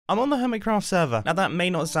I'm on the Hermitcraft server. Now that may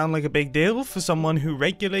not sound like a big deal for someone who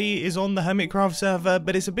regularly is on the Hermitcraft server,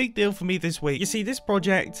 but it's a big deal for me this week. You see, this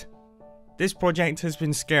project has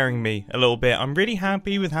been scaring me a little bit. I'm really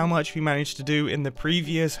happy with how much we managed to do in the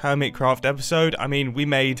previous Hermitcraft episode. I mean, we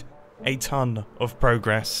made a ton of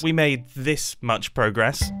progress. We made this much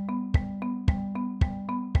progress.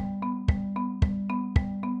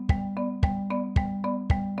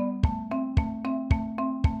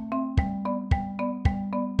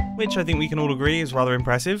 Which I think we can all agree is rather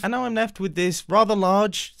impressive. And now I'm left with this rather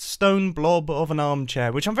large stone blob of an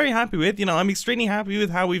armchair, which I'm very happy with. You know, I'm extremely happy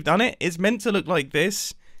with how we've done it. It's meant to look like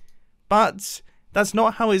this, but that's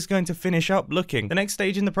not how it's going to finish up looking. The next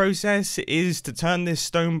stage in the process is to turn this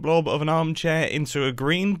stone blob of an armchair into a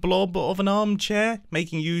green blob of an armchair,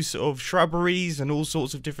 making use of shrubberies and all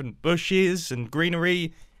sorts of different bushes and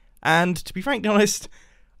greenery. And to be frankly honest,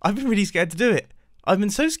 I've been really scared to do it. I've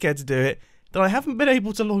been so scared to do it that I haven't been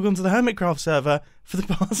able to log onto the Hermitcraft server for the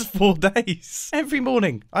past 4 days. Every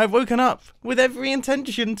morning, I've woken up with every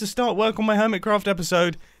intention to start work on my Hermitcraft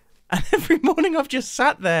episode, and every morning I've just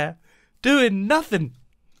sat there, doing nothing.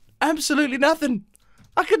 Absolutely nothing.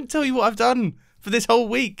 I couldn't tell you what I've done for this whole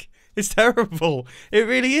week. It's terrible. It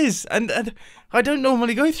really is. And I don't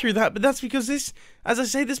normally go through that, but that's because this, as I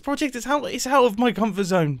say, this project is out of my comfort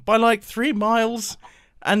zone by like 3 miles,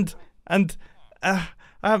 and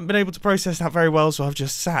I haven't been able to process that very well, so I've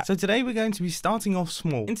just sat. So today we're going to be starting off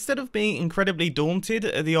small. Instead of being incredibly daunted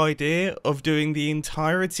at the idea of doing the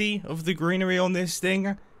entirety of the greenery on this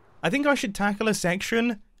thing, I think I should tackle a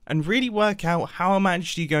section and really work out how I'm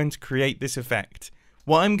actually going to create this effect.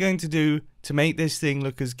 What I'm going to do to make this thing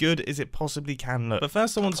look as good as it possibly can look. But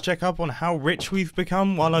first I want to check up on how rich we've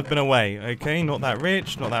become while I've been away. Okay, not that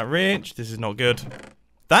rich, not that rich. This is not good.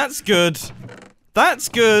 That's good. That's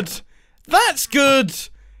good. That's good.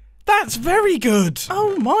 That's very good.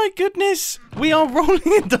 Oh my goodness. We are rolling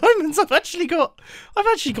in diamonds. I've actually gone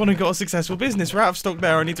and got a successful business. We're out of stock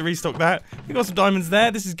there. I need to restock that. We got some diamonds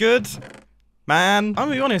there. This is good. Man, I'm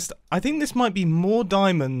gonna be honest. I think this might be more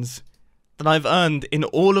diamonds than I've earned in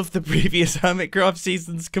all of the previous Hermitcraft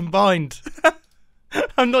seasons combined.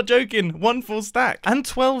 I'm not joking. 1 full stack. And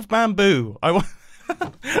 12 bamboo.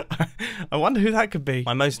 I wonder who that could be.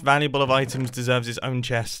 My most valuable of items deserves its own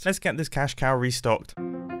chest. Let's get this cash cow restocked.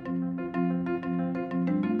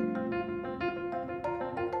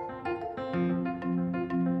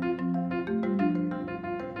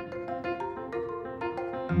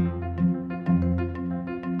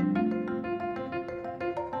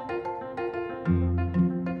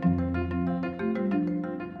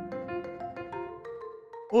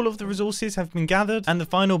 All of the resources have been gathered and the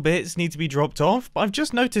final bits need to be dropped off, but I've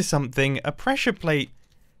just noticed something. A pressure plate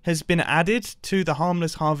has been added to the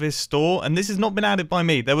Harmless Harvests store, and this has not been added by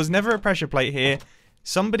me. There was never a pressure plate here.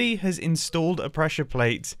 Somebody has installed a pressure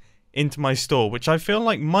plate into my store, which I feel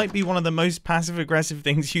like might be one of the most passive-aggressive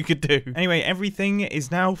things you could do. Anyway, everything is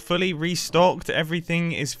now fully restocked.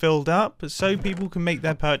 Everything is filled up, so people can make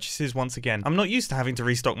their purchases once again. I'm not used to having to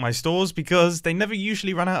restock my stores because they never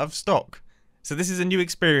usually run out of stock. So this is a new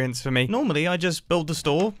experience for me. Normally, I just build the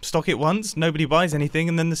store, stock it once, nobody buys anything,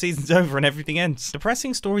 and then the season's over and everything ends.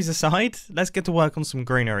 Depressing stories aside, let's get to work on some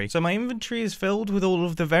greenery. So my inventory is filled with all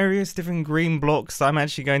of the various different green blocks that I'm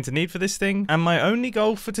actually going to need for this thing. And my only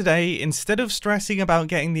goal for today, instead of stressing about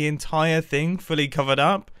getting the entire thing fully covered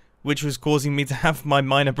up, which was causing me to have my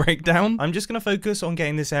minor breakdown, I'm just going to focus on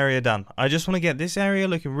getting this area done. I just want to get this area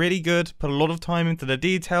looking really good, put a lot of time into the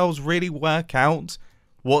details, really work out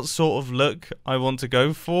what sort of look I want to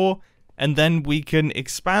go for, and then we can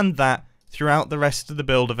expand that throughout the rest of the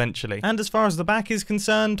build eventually. And as far as the back is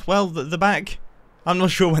concerned, well, the back, I'm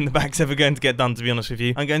not sure when the back's ever going to get done, to be honest with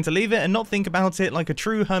you. I'm going to leave it and not think about it like a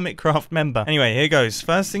true Hermitcraft member. Anyway, here goes.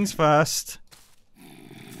 First things first.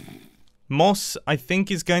 Moss, I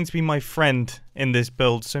think, is going to be my friend in this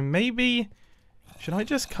build, so maybe should I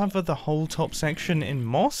just cover the whole top section in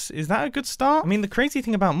moss? Is that a good start? I mean, the crazy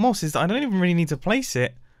thing about moss is that I don't even really need to place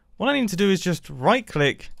it. What I need to do is just right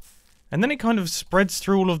click, and then it kind of spreads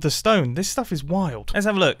through all of the stone. This stuff is wild. Let's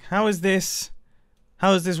have a look. How is this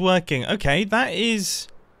working? Okay, that is...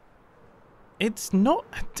 It's not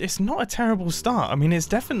a terrible start. I mean,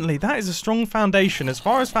 that is a strong foundation as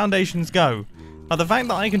far as foundations go. But the fact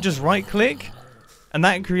that I can just right click and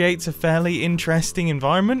that creates a fairly interesting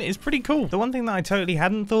environment is pretty cool. The one thing that I totally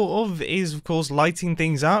hadn't thought of is, of course, lighting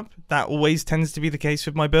things up. That always tends to be the case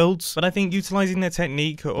with my builds. But I think utilizing the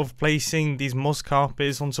technique of placing these moss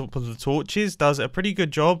carpets on top of the torches does a pretty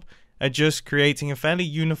good job are just creating a fairly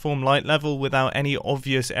uniform light level without any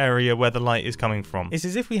obvious area where the light is coming from. It's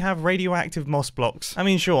as if we have radioactive moss blocks. I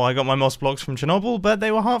mean, sure, I got my moss blocks from Chernobyl, but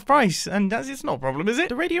they were half price, and it's not a problem, is it?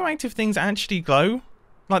 Do radioactive things actually glow?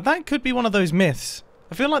 Like, that could be one of those myths.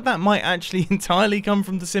 I feel like that might actually entirely come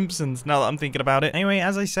from The Simpsons, now that I'm thinking about it. Anyway,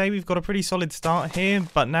 as I say, we've got a pretty solid start here,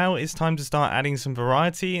 but now it's time to start adding some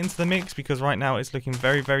variety into the mix, because right now it's looking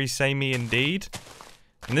very, very samey indeed.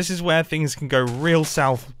 And this is where things can go real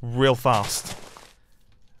south real fast.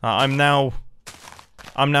 I'm now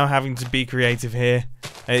having to be creative here.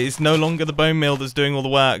 It's no longer the bone meal that's doing all the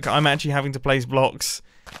work. I'm actually having to place blocks.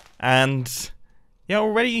 And yeah,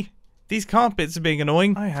 already these carpets are being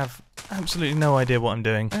annoying. I have absolutely no idea what I'm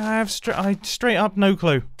doing. I have straight up no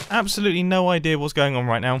clue. Absolutely no idea what's going on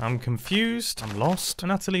right now. I'm confused, I'm lost,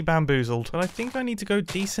 and utterly bamboozled. But I think I need to go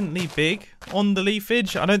decently big on the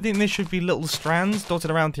leafage. I don't think this should be little strands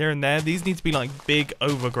dotted around here and there. These need to be like big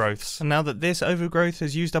overgrowths. And now that this overgrowth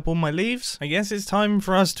has used up all my leaves, I guess it's time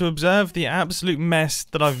for us to observe the absolute mess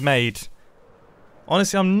that I've made.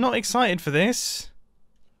 Honestly, I'm not excited for this.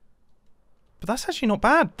 But that's actually not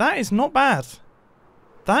bad. That is not bad.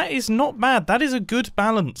 That is not bad. That is a good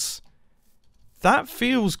balance. That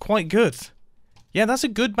feels quite good. Yeah, that's a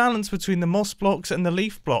good balance between the moss blocks and the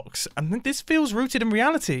leaf blocks. And this feels rooted in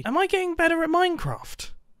reality. Am I getting better at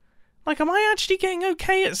Minecraft? Like, am I actually getting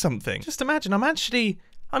okay at something? Just imagine,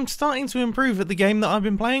 I'm starting to improve at the game that I've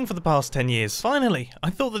been playing for the past 10 years. Finally,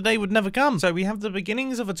 I thought the day would never come. So we have the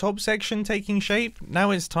beginnings of a top section taking shape.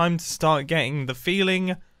 Now it's time to start getting the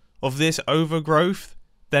feeling of this overgrowth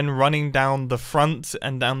then running down the front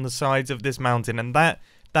and down the sides of this mountain, and that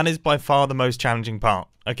is by far the most challenging part.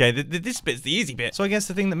 Okay, this bit's the easy bit. So I guess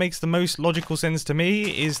the thing that makes the most logical sense to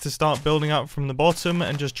me is to start building up from the bottom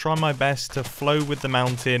and just try my best to flow with the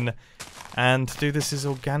mountain and do this as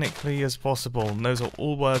organically as possible. And those are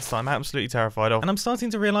all words that I'm absolutely terrified of. And I'm starting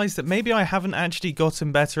to realize that maybe I haven't actually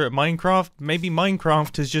gotten better at Minecraft. Maybe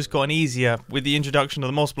Minecraft has just gotten easier with the introduction of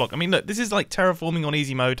the moss block. I mean, look, this is like terraforming on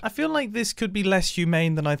easy mode. I feel like this could be less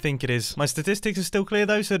humane than I think it is. My statistics are still clear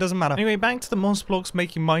though, so it doesn't matter. Anyway, back to the moss blocks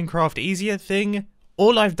making Minecraft easier thing.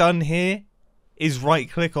 All I've done here is right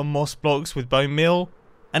click on moss blocks with bone meal,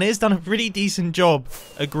 and it's done a pretty decent job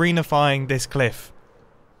at greenifying this cliff.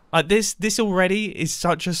 This already is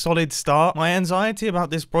such a solid start. My anxiety about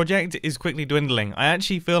this project is quickly dwindling. I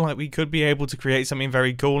actually feel like we could be able to create something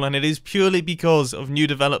very cool, and it is purely because of new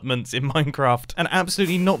developments in Minecraft, and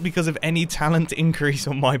absolutely not because of any talent increase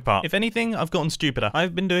on my part. If anything, I've gotten stupider.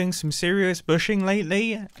 I've been doing some serious bushing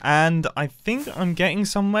lately, and I think I'm getting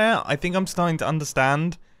somewhere. I think I'm starting to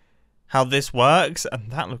understand how this works,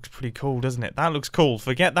 and that looks pretty cool, doesn't it? That looks cool.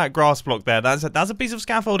 Forget that grass block there. That's a piece of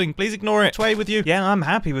scaffolding. Please ignore it. Sway with you. Yeah, I'm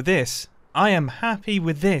happy with this. I am happy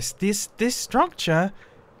with this. This structure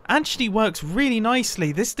actually works really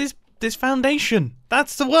nicely. This foundation.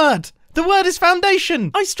 That's the word. The word is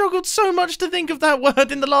foundation. I struggled so much to think of that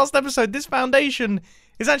word in the last episode. This foundation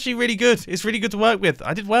is actually really good. It's really good to work with.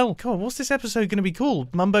 I did well. God, what's this episode going to be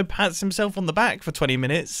called? Mumbo pats himself on the back for 20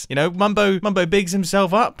 minutes. You know, Mumbo bigs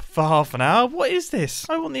himself up for half an hour. What is this?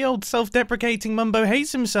 I want the old self-deprecating Mumbo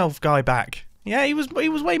hates himself guy back. Yeah, he was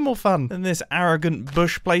way more fun than this arrogant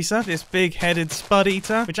bush placer, this big-headed spud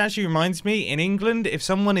eater. Which actually reminds me, in England, if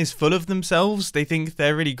someone is full of themselves, they think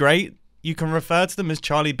they're really great, you can refer to them as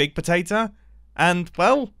Charlie Big Potato. And,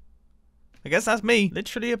 well, I guess that's me.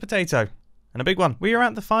 Literally a potato. And a big one. We are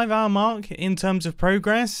at the 5-hour mark in terms of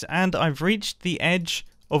progress, and I've reached the edge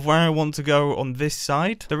of where I want to go on this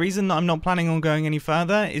side. The reason that I'm not planning on going any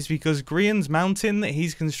further is because Grian's mountain that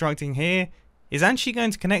he's constructing here is actually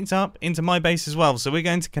going to connect up into my base as well. So we're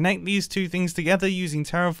going to connect these two things together using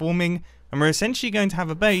terraforming, and we're essentially going to have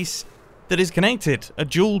a base that is connected, a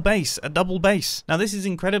dual base, a double base. Now this is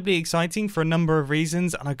incredibly exciting for a number of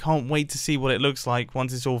reasons, and I can't wait to see what it looks like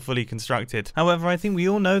once it's all fully constructed. However, I think we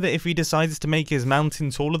all know that if he decides to make his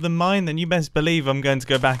mountain taller than mine, then you best believe I'm going to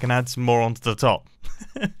go back and add some more onto the top.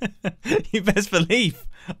 You best believe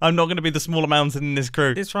I'm not going to be the smaller mountain in this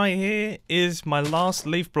crew. This right here is my last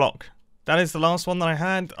leaf block. That is the last one that I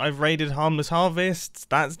had. I've raided Harmless Harvests.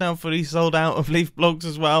 That's now fully sold out of leaf blocks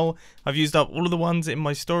as well. I've used up all of the ones in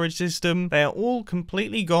my storage system. They are all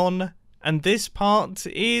completely gone. And this part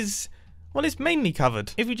is, well, it's mainly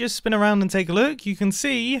covered. If we just spin around and take a look, you can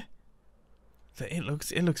see that it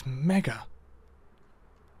looks mega.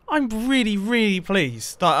 I'm really, really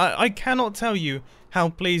pleased. I cannot tell you how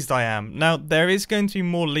pleased I am. Now, there is going to be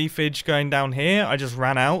more leafage going down here. I just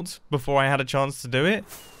ran out before I had a chance to do it.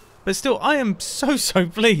 But still, I am so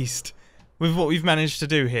pleased with what we've managed to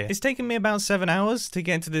do here. It's taken me about 7 hours to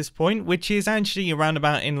get to this point, which is actually around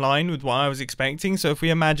about in line with what I was expecting. So if we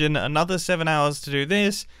imagine another 7 hours to do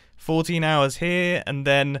this, 14 hours here, and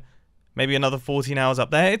then maybe another 14 hours up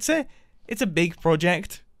there. It's a big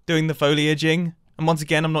project, doing the foliaging. And once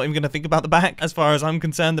again, I'm not even going to think about the back. As far as I'm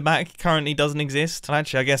concerned, the back currently doesn't exist. And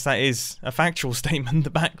actually, I guess that is a factual statement.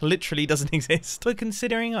 The back literally doesn't exist. But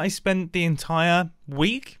considering I spent the entire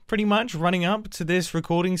week, pretty much, running up to this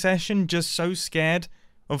recording session just so scared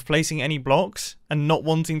of placing any blocks and not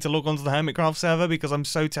wanting to log onto the Hermitcraft server because I'm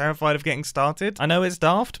so terrified of getting started. I know it's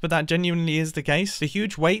daft, but that genuinely is the case. The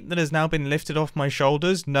huge weight that has now been lifted off my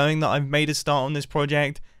shoulders, knowing that I've made a start on this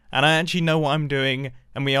project, and I actually know what I'm doing,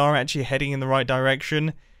 and we are actually heading in the right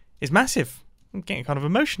direction, is massive. I'm getting kind of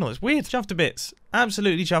emotional. It's weird. Chuffed to bits.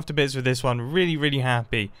 Absolutely chuffed to bits with this one. Really, really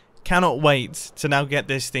happy. Cannot wait to now get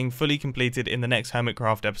this thing fully completed in the next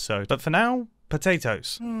Hermitcraft episode. But for now,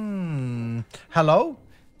 potatoes. Hello?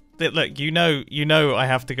 Look, you know I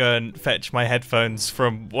have to go and fetch my headphones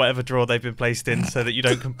from whatever drawer they've been placed in so that you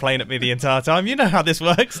don't complain at me the entire time. You know how this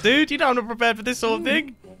works, dude. You know I'm not prepared for this sort of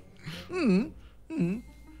thing.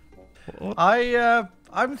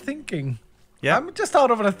 I'm thinking. Yeah. I'm just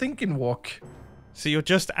out of a thinking walk. So you're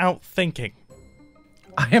just out thinking.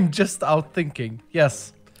 I am just out thinking.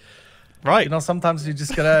 Yes. Right. You know, sometimes you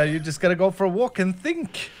just gotta go for a walk and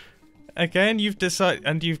think. Okay, and you've decided,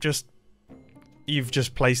 and you've just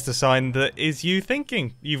placed a sign that is you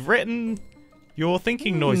thinking. You've written your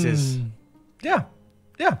thinking noises. Yeah.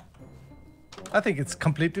 Yeah. I think it's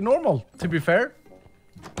completely normal, to be fair.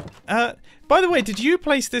 By the way, did you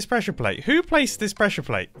place this pressure plate? Who placed this pressure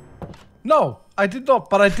plate? No, I did not,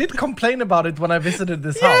 but I did complain about it when I visited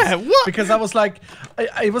this house. Yeah, what? Because I was like,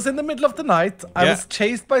 I was in the middle of the night, I was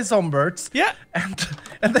chased by zombies. Yeah.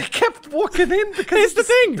 And they kept walking in because Here's the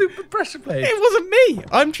thing. Stupid pressure plate. It wasn't me.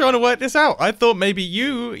 I'm trying to work this out. I thought maybe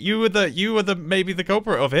you were the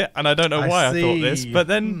culprit of it, and I don't know why I thought this, but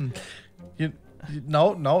then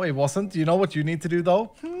No, it wasn't. You know what you need to do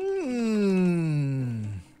though?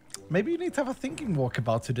 Maybe you need to have a thinking walk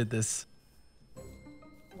about who did this.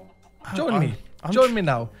 Join me. Join me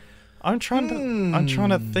now. I'm trying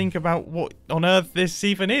to think about what on earth this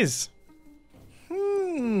even is.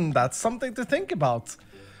 That's something to think about.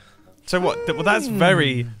 So what? Well, that's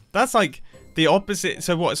like the opposite.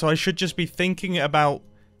 So what? So I should just be thinking about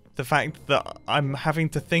the fact that I'm having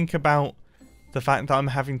to think about the fact that I'm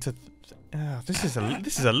having to. This is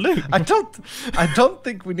a loop. I don't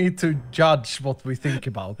think we need to judge what we think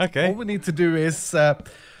about. Okay. All we need to do is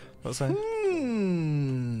What's that?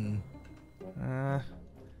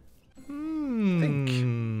 Think.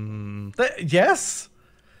 Yes.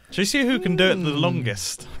 Should we see who can do it the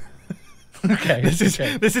longest? Okay. This is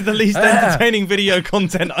the least entertaining video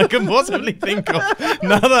content I can possibly think of.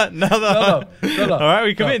 No. No. All right,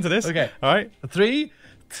 we commit to this. Okay. All right. 3,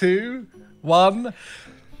 2, 1.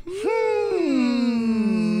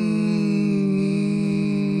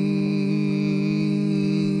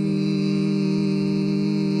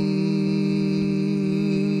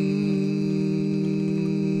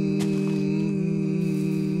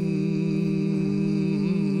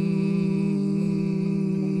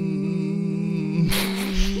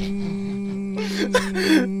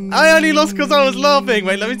 I only lost because I was laughing.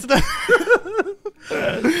 Wait, let me start.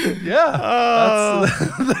 Yeah,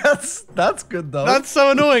 that's good though. That's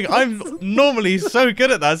so annoying. I'm normally so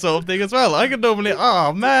good at that sort of thing as well. I could normally,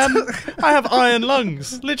 oh man, I have iron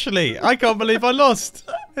lungs. Literally, I can't believe I lost.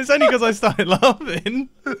 It's only because I started laughing.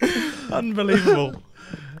 Unbelievable.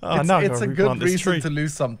 Oh, it's a good reason to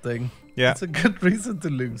lose something. Yeah, it's a good reason to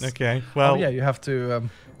lose. Okay, well, yeah, you have to.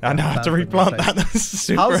 I now have to replant that. That's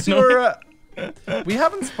super How's annoying. your? We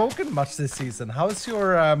haven't spoken much this season. How's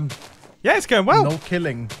your? Yeah, it's going well. No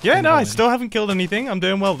killing. Yeah, no, I still haven't killed anything. I'm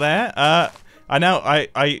doing well there. But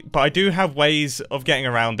I do have ways of getting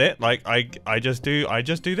around it. Like I just do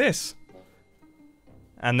this,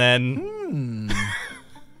 and then.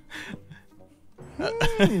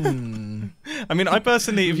 I mean, I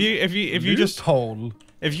personally, if you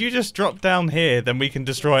just drop down here, then we can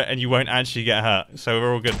destroy it, and you won't actually get hurt. So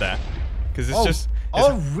we're all good there, because it's just.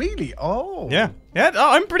 Oh really? Oh. Yeah. Yeah.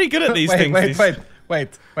 Oh, I'm pretty good at these things.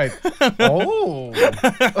 Wait. Oh.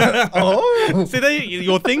 Oh. See,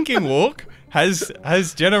 your thinking walk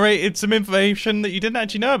has generated some information that you didn't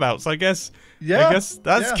actually know about. So I guess that's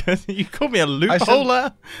good. You called me a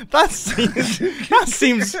loopholer. That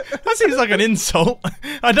seems like an insult.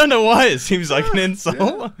 I don't know why it seems like an insult.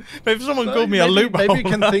 Yeah. But if someone called me a loopholer, maybe you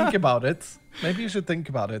can think about it. Maybe you should think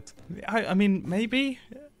about it. I mean, maybe.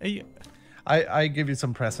 I give you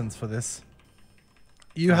some presents for this.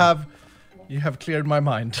 You have cleared my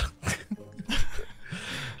mind.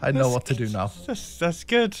 I know what to do now. That's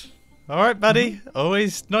good. All right, buddy.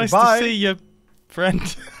 Always nice Goodbye. to see you,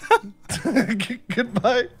 friend.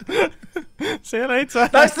 Goodbye. See you later.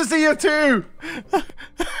 Nice to see you too.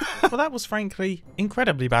 Well, that was frankly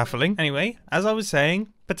incredibly baffling. Anyway, as I was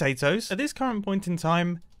saying, potatoes. At this current point in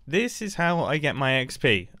time, this is how I get my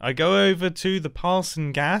XP. I go over to the pass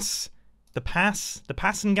and gas. The pass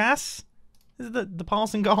and gas? Is it the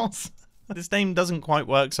pass and gas? This name doesn't quite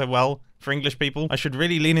work so well for English people. I should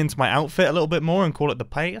really lean into my outfit a little bit more and call it the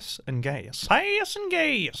pass and gas. Pass and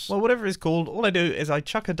gas. Well, whatever it's called, all I do is I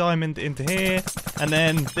chuck a diamond into here, and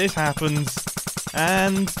then this happens,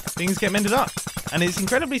 and things get mended up. And it's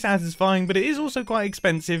incredibly satisfying, but it is also quite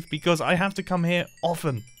expensive because I have to come here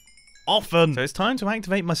often. So it's time to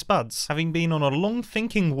activate my spuds. Having been on a long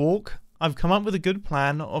thinking walk, I've come up with a good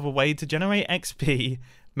plan of a way to generate XP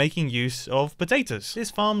making use of potatoes. This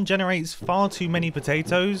farm generates far too many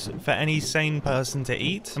potatoes for any sane person to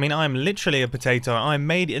eat. I mean, I'm literally a potato. I'm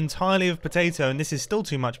made entirely of potato, and this is still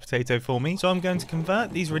too much potato for me. So I'm going to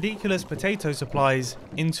convert these ridiculous potato supplies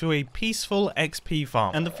into a peaceful XP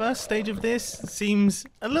farm. And the first stage of this seems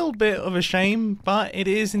a little bit of a shame, but it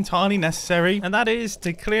is entirely necessary, and that is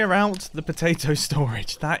to clear out the potato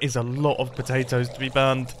storage. That is a lot of potatoes to be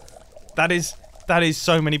burned. That is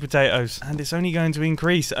so many potatoes, and it's only going to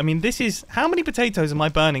increase. I mean, this is... How many potatoes am I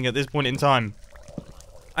burning at this point in time?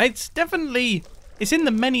 It's in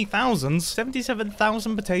the many thousands.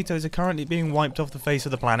 77,000 potatoes are currently being wiped off the face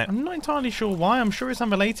of the planet. I'm not entirely sure why. I'm sure it's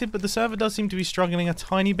unrelated, but the server does seem to be struggling a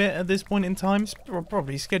tiny bit at this point in time. It's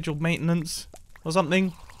probably scheduled maintenance or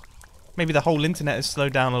something. Maybe the whole internet has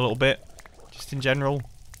slowed down a little bit, just in general,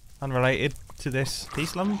 unrelated to this.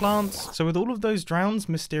 Peace, love, and plants. So with all of those drowns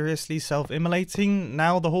mysteriously self-immolating,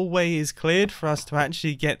 now the whole way is cleared for us to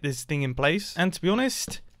actually get this thing in place. And to be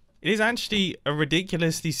honest, it is actually a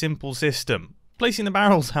ridiculously simple system. Placing the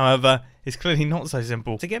barrels, however, is clearly not so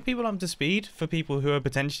simple. To get people up to speed, for people who are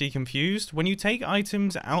potentially confused, when you take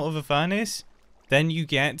items out of a furnace, then you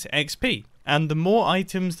get XP. And the more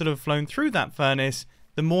items that have flown through that furnace,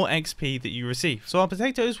 the more XP that you receive. So our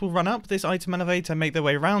potatoes will run up this item elevator, make their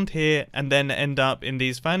way around here, and then end up in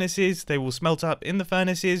these furnaces. They will smelt up in the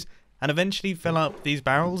furnaces and eventually fill up these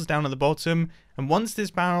barrels down at the bottom. And once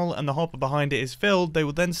this barrel and the hopper behind it is filled, they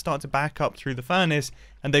will then start to back up through the furnace,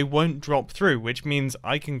 and they won't drop through, which means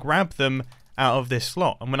I can grab them out of this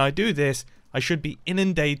slot. And when I do this, I should be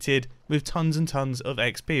inundated with tons and tons of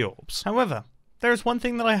XP orbs. However, there is one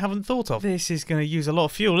thing that I haven't thought of. This is going to use a lot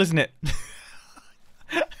of fuel, isn't it?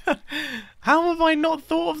 How have I not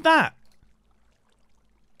thought of that?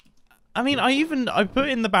 I mean, I put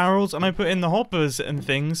in the barrels and I put in the hoppers and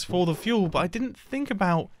things for the fuel, but I didn't think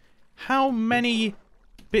about how many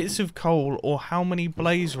bits of coal or how many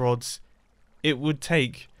blaze rods it would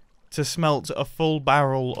take to smelt a full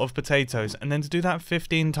barrel of potatoes, and then to do that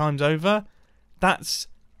 15 times over. That's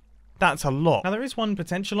a lot. Now there is one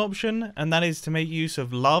potential option, and that is to make use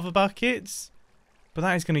of lava buckets. But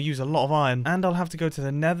that is going to use a lot of iron. And I'll have to go to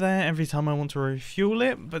the nether every time I want to refuel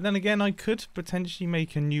it. But then again, I could potentially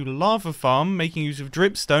make a new lava farm, making use of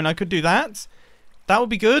dripstone. I could do that. That would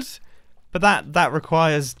be good. But that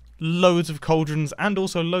requires loads of cauldrons and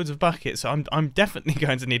also loads of buckets. So I'm definitely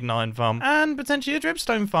going to need an iron farm. And potentially a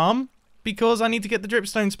dripstone farm. Because I need to get the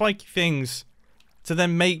dripstone spiky things to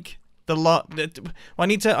then make the I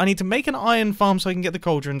need to make an iron farm so I can get the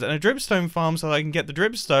cauldrons, and a dripstone farm so that I can get the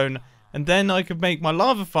dripstone. And then I could make my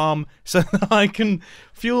lava farm so that I can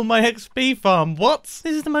fuel my XP farm. What?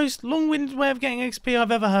 This is the most long-winded way of getting XP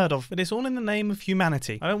I've ever heard of. But it's all in the name of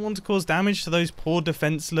humanity. I don't want to cause damage to those poor,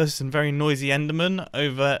 defenseless, and very noisy Endermen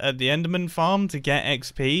over at the Enderman farm to get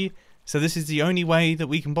XP. So this is the only way that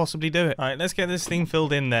we can possibly do it. Alright, let's get this thing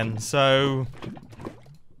filled in then. So...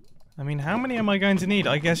 I mean, how many am I going to need?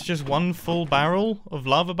 I guess just one full barrel of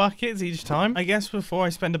lava buckets each time. I guess before I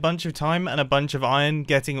spend a bunch of time and a bunch of iron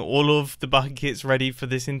getting all of the buckets ready for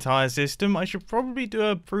this entire system, I should probably do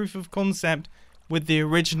a proof of concept with the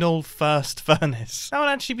original first furnace. That would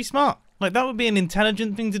actually be smart. Like, that would be an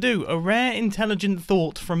intelligent thing to do. A rare intelligent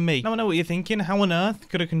thought from me. Now I know what you're thinking. How on earth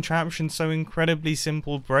could a contraption so incredibly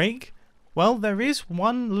simple break? Well, there is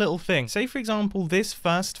one little thing. Say, for example, this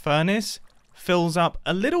first furnace fills up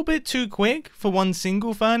a little bit too quick for one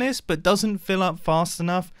single furnace, but doesn't fill up fast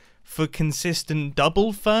enough for consistent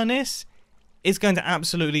double furnace. It's going to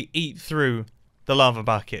absolutely eat through the lava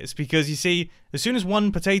buckets, because you see, as soon as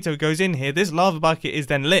one potato goes in here, this lava bucket is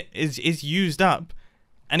then is used up,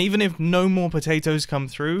 and even if no more potatoes come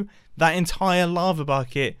through, that entire lava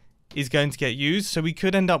bucket is going to get used, so we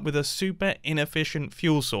could end up with a super inefficient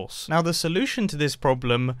fuel source. Now the solution to this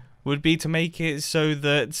problem would be to make it so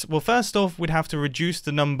that, well, first off, we'd have to reduce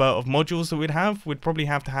the number of modules that we'd have. We'd probably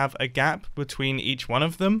have to have a gap between each one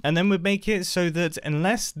of them. And then we'd make it so that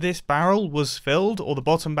unless this barrel was filled, or the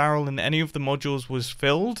bottom barrel in any of the modules was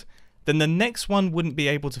filled, then the next one wouldn't be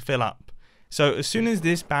able to fill up. So as soon as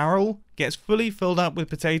this barrel gets fully filled up with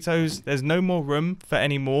potatoes, there's no more room for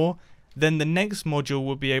any more, then the next module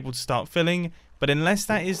will be able to start filling. But unless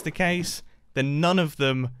that is the case, then none of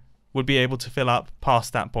them would be able to fill up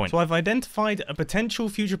past that point. So I've identified a potential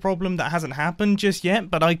future problem that hasn't happened just yet,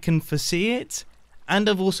 but I can foresee it, and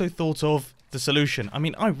I've also thought of the solution. I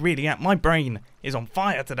mean, I really am. My brain is on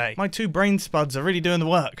fire today. My 2 brain spuds are really doing the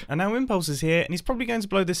work. And now Impulse is here, and he's probably going to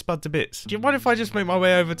blow this spud to bits. Do you mind if I just make my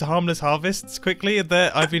way over to Harmless Harvests quickly?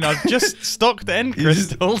 I've just stocked end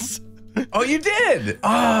crystals. Oh, you did?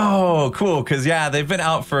 Oh, cool. Because, yeah, they've been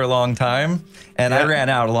out for a long time, and I ran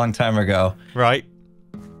out a long time ago. Right.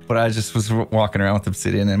 But I just was walking around with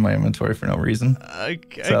obsidian in my inventory for no reason.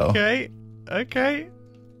 Okay. So. Okay.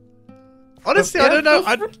 Honestly, I don't know.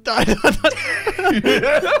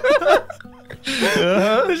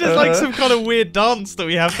 There's just like some kind of weird dance that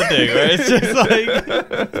we have to do, where it's just like...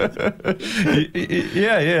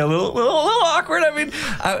 yeah, a little awkward. I mean,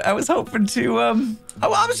 I was hoping to...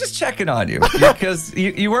 I was just checking on you because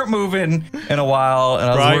you weren't moving in a while, and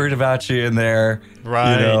I was worried about you in there.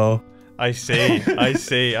 Right. You know. I see.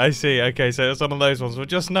 Okay, so it's one of those ones. Well,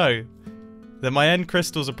 just know that my end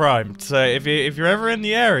crystals are primed. So if you're ever in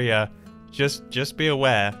the area, just be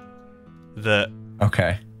aware that.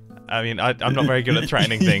 Okay. I mean, I'm not very good at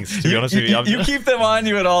threatening things, to be honest with you. You keep them on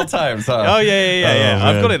you at all times, huh? Oh yeah. Oh,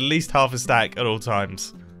 I've got at least half a stack at all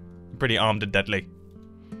times. I'm pretty armed and deadly.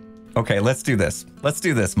 Okay, let's do this.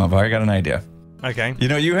 Mumbo. I got an idea. Okay. You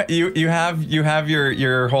know, you have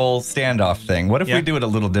your whole standoff thing. What if we do it a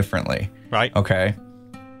little differently? Right. Okay.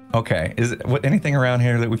 Is it anything around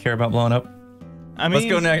here that we care about blowing up? I mean, let's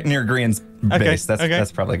go near Green's base.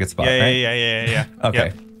 That's probably a good spot, right? Yeah. Okay.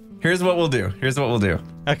 Yep. Here's what we'll do.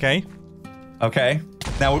 Okay.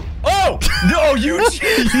 Now, oh no! You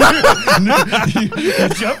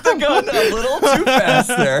jumped the gun a little too fast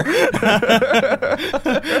there.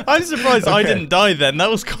 I'm surprised I didn't die then.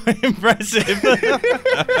 That was quite impressive.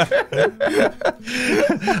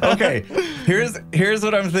 Okay, here's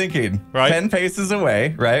what I'm thinking. Right. 10 paces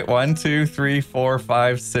away. Right. 1, 2, 3, 4,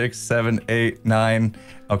 5, 6, 7, 8, 9.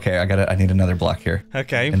 Okay, I need another block here.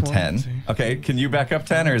 Okay. And 10. Okay, can you back up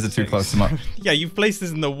 10, or is it too close to mine? Yeah, you've placed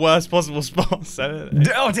this in the worst possible spot. So.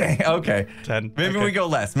 Oh dang. Okay. 10. Maybe we go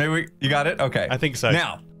less. You got it. Okay. I think so.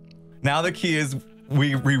 Now the key is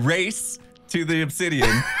we race to the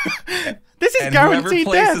obsidian. This is and guaranteed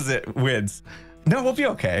whoever places it wins. No, we'll be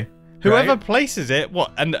okay. Whoever places it,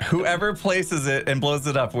 what? And whoever places it and blows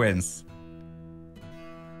it up wins.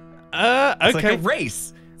 Okay. It's like a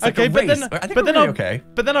race. Okay, but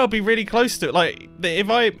then I'll be really close to it. Like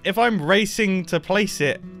if I'm racing to place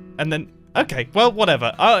it, and then well,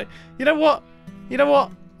 whatever. You know what?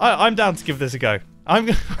 I'm down to give this a go.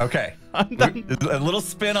 Okay. I'm done. A little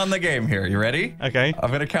spin on the game here. You ready? Okay.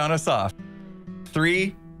 I'm gonna count us off.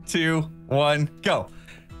 3, 2, 1, go.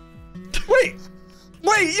 Wait,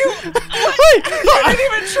 you didn't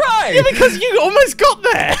even try. Yeah, because you almost got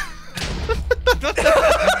there.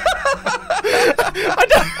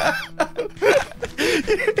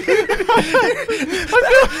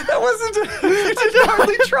 That wasn't. You didn't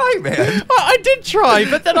hardly try, man. I did try,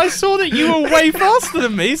 but then I saw that you were way faster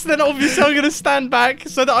than me, so then obviously I'm going to stand back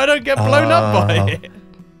so that I don't get blown up by it.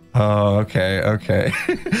 Oh, okay.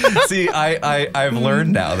 See, I've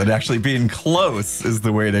learned now that actually being close is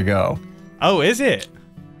the way to go. Oh, is it?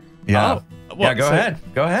 Yeah. Oh, yeah, go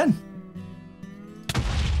ahead.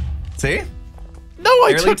 See? No,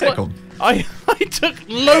 I barely took tickled. I took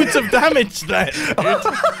loads of damage there.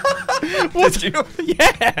 What? Did you?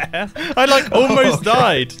 Yeah, I almost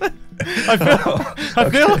died. I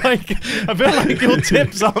feel like your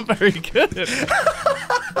tips aren't very good.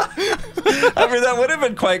 I mean, that would have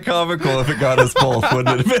been quite comical if it got us both,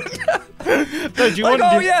 wouldn't it have been? No,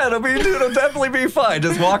 it'll definitely be fine.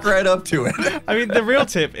 Just walk right up to it. I mean, the real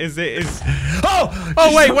tip is Oh,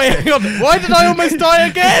 wait, hang on. Why did I almost die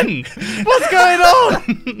again? What's going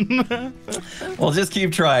on? Well, just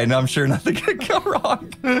keep trying. I'm sure nothing can go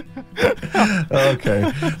wrong.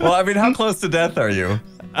 Okay. Well, I mean, how close to death are you?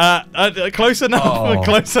 Close enough. Oh,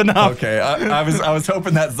 close enough. Okay, I was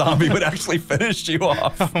hoping that zombie would actually finish you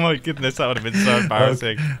off. Oh my goodness, that would have been so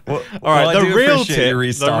embarrassing. Okay. Well, all right, the real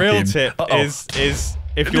tip is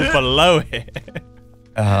if you're below it,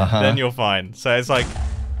 then you're fine. So it's like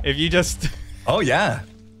if you just. Oh yeah.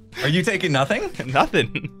 Are you taking nothing?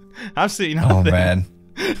 Nothing. Absolutely nothing. Oh man.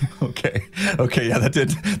 Okay. Okay, yeah,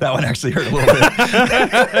 that one actually hurt a little bit.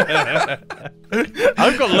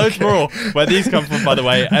 I've got loads more where these come from, by the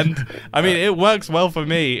way, and I mean, it works well for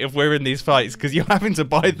me if we're in these fights, because you're having to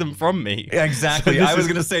buy them from me. Exactly. So I was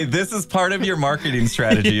going to say, this is part of your marketing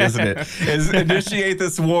strategy, isn't it? Is initiate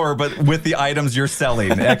this war, but with the items you're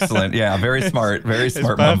selling. Excellent. Yeah, very smart. Very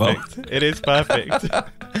smart, Mumbo. It is perfect.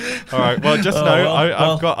 All right, well, just know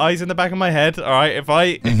I've got eyes in the back of my head. All right, if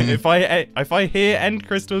I hear end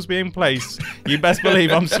crystals being placed, you best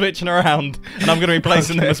believe I'm switching around and I'm going to be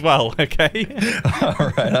placing them as well. Okay.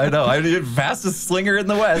 All right, I know. I'm the fastest slinger in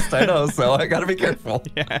the West. I know, so I got to be careful.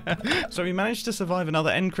 Yeah. So we managed to survive another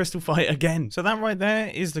end crystal fight again. So that right there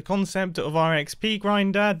is the concept of our XP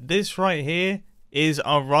grinder. This right here is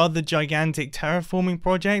our rather gigantic terraforming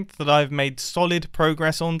project that I've made solid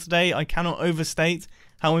progress on today. I cannot overstate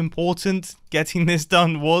how important getting this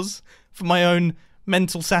done was for my own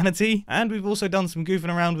mental sanity. And we've also done some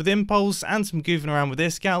goofing around with Impulse and some goofing around with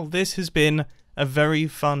Iskal. This has been a very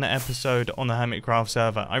fun episode on the Hermitcraft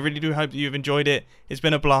server. I really do hope that you've enjoyed it. It's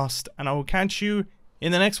been a blast, and I will catch you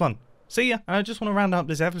in the next one. See ya. And I just want to round up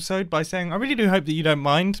this episode by saying I really do hope that you don't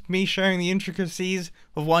mind me sharing the intricacies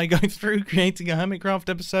of what I go through creating a Hermitcraft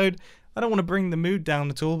episode. I don't want to bring the mood down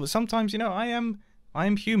at all, but sometimes, you know, I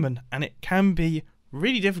am human, and it can be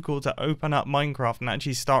really difficult to open up Minecraft and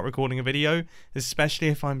actually start recording a video, especially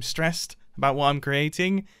if I'm stressed about what I'm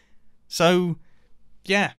creating. So, yeah,